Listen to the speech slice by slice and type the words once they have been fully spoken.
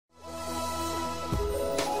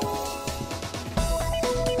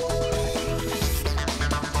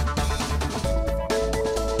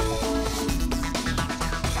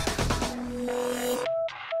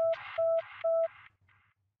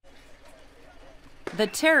The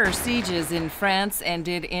terror sieges in France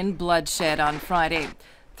ended in bloodshed on Friday.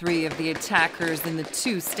 3 of the attackers in the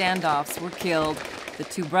 2 standoffs were killed. The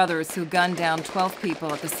 2 brothers who gunned down 12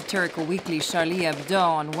 people at the satirical weekly Charlie Hebdo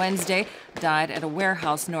on Wednesday died at a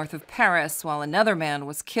warehouse north of Paris, while another man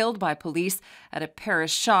was killed by police at a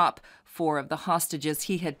Paris shop. 4 of the hostages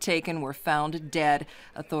he had taken were found dead.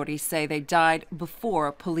 Authorities say they died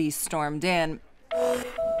before police stormed in.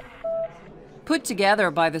 Put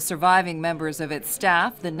together by the surviving members of its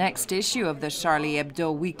staff, the next issue of the Charlie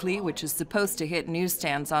Hebdo Weekly, which is supposed to hit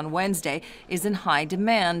newsstands on Wednesday, is in high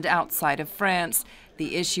demand outside of France.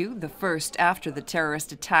 The issue, the first after the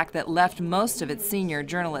terrorist attack that left most of its senior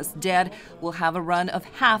journalists dead, will have a run of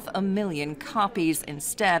 500,000 copies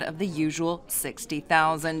instead of the usual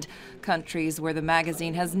 60,000. Countries where the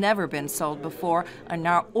magazine has never been sold before are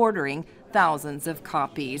now ordering thousands of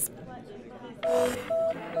copies.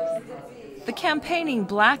 The campaigning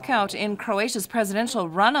blackout in Croatia's presidential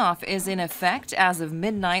runoff is in effect as of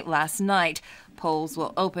midnight last night. Polls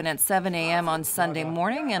will open at 7 a.m. on Sunday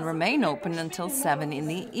morning and remain open until 7 in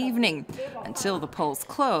the evening. Until the polls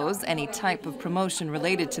close, any type of promotion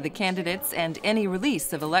related to the candidates and any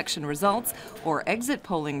release of election results or exit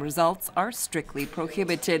polling results are strictly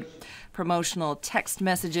prohibited. Promotional text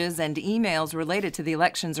messages and emails related to the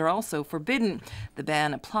elections are also forbidden. The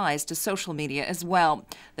ban applies to social media as well.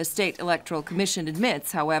 The State Electoral Commission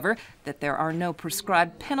admits, however, that there are no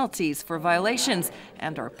prescribed penalties for violations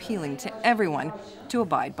and are appealing to everyone to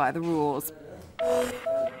abide by the rules.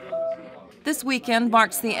 This weekend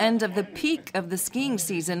marks the end of the peak of the skiing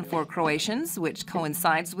season for Croatians, which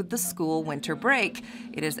coincides with the school winter break.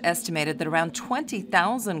 It is estimated that around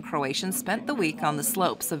 20,000 Croatians spent the week on the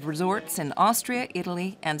slopes of resorts in Austria,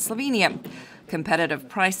 Italy, and Slovenia. Competitive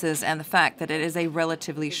prices and the fact that it is a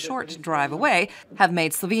relatively short drive away have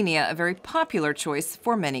made Slovenia a very popular choice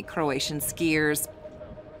for many Croatian skiers.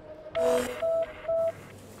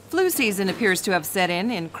 Flu season appears to have set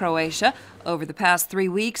in Croatia. Over the past 3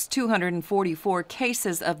 weeks, 244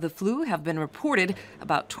 cases of the flu have been reported,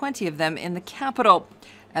 about 20 of them in the capital.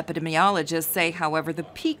 Epidemiologists say, however, the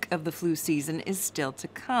peak of the flu season is still to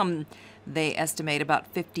come. They estimate about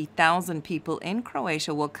 50,000 people in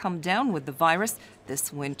Croatia will come down with the virus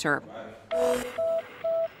this winter.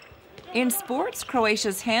 In sports,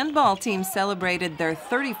 Croatia's handball team celebrated their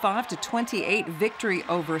 35-28 victory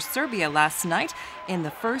over Serbia last night in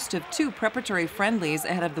the first of 2 preparatory friendlies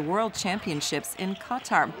ahead of the World Championships in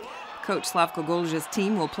Qatar. Coach Slavko Golja's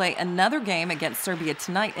team will play another game against Serbia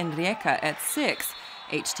tonight in Rijeka at 6.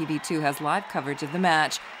 HTV2 has live coverage of the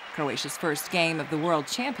match. Croatia's first game of the World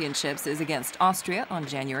Championships is against Austria on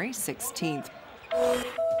January 16th.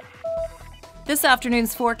 This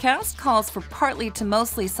afternoon's forecast calls for partly to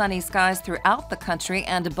mostly sunny skies throughout the country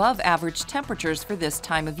and above average temperatures for this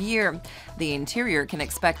time of year. The interior can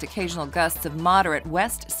expect occasional gusts of moderate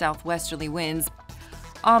west-southwesterly winds.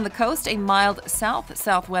 On the coast, a mild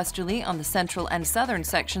south-southwesterly on the central and southern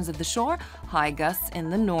sections of the shore, high gusts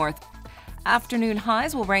in the north. Afternoon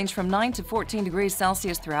highs will range from 9 to 14 degrees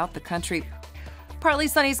Celsius throughout the country. Partly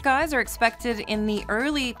sunny skies are expected in the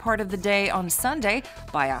early part of the day on Sunday.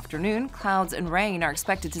 By afternoon, clouds and rain are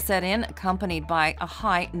expected to set in, accompanied by a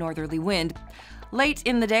high northerly wind. Late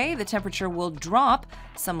in the day, the temperature will drop.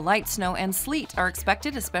 Some light snow and sleet are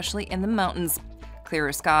expected, especially in the mountains.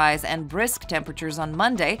 Clearer skies and brisk temperatures on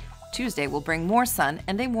Monday. Tuesday will bring more sun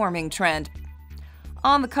and a warming trend.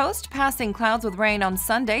 On the coast, passing clouds with rain on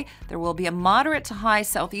Sunday, there will be a moderate to high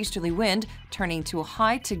southeasterly wind, turning to a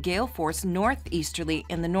high to gale force northeasterly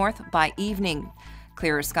in the north by evening.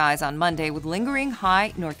 Clearer skies on Monday with lingering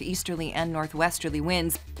high northeasterly and northwesterly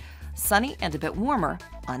winds. Sunny and a bit warmer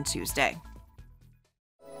on Tuesday.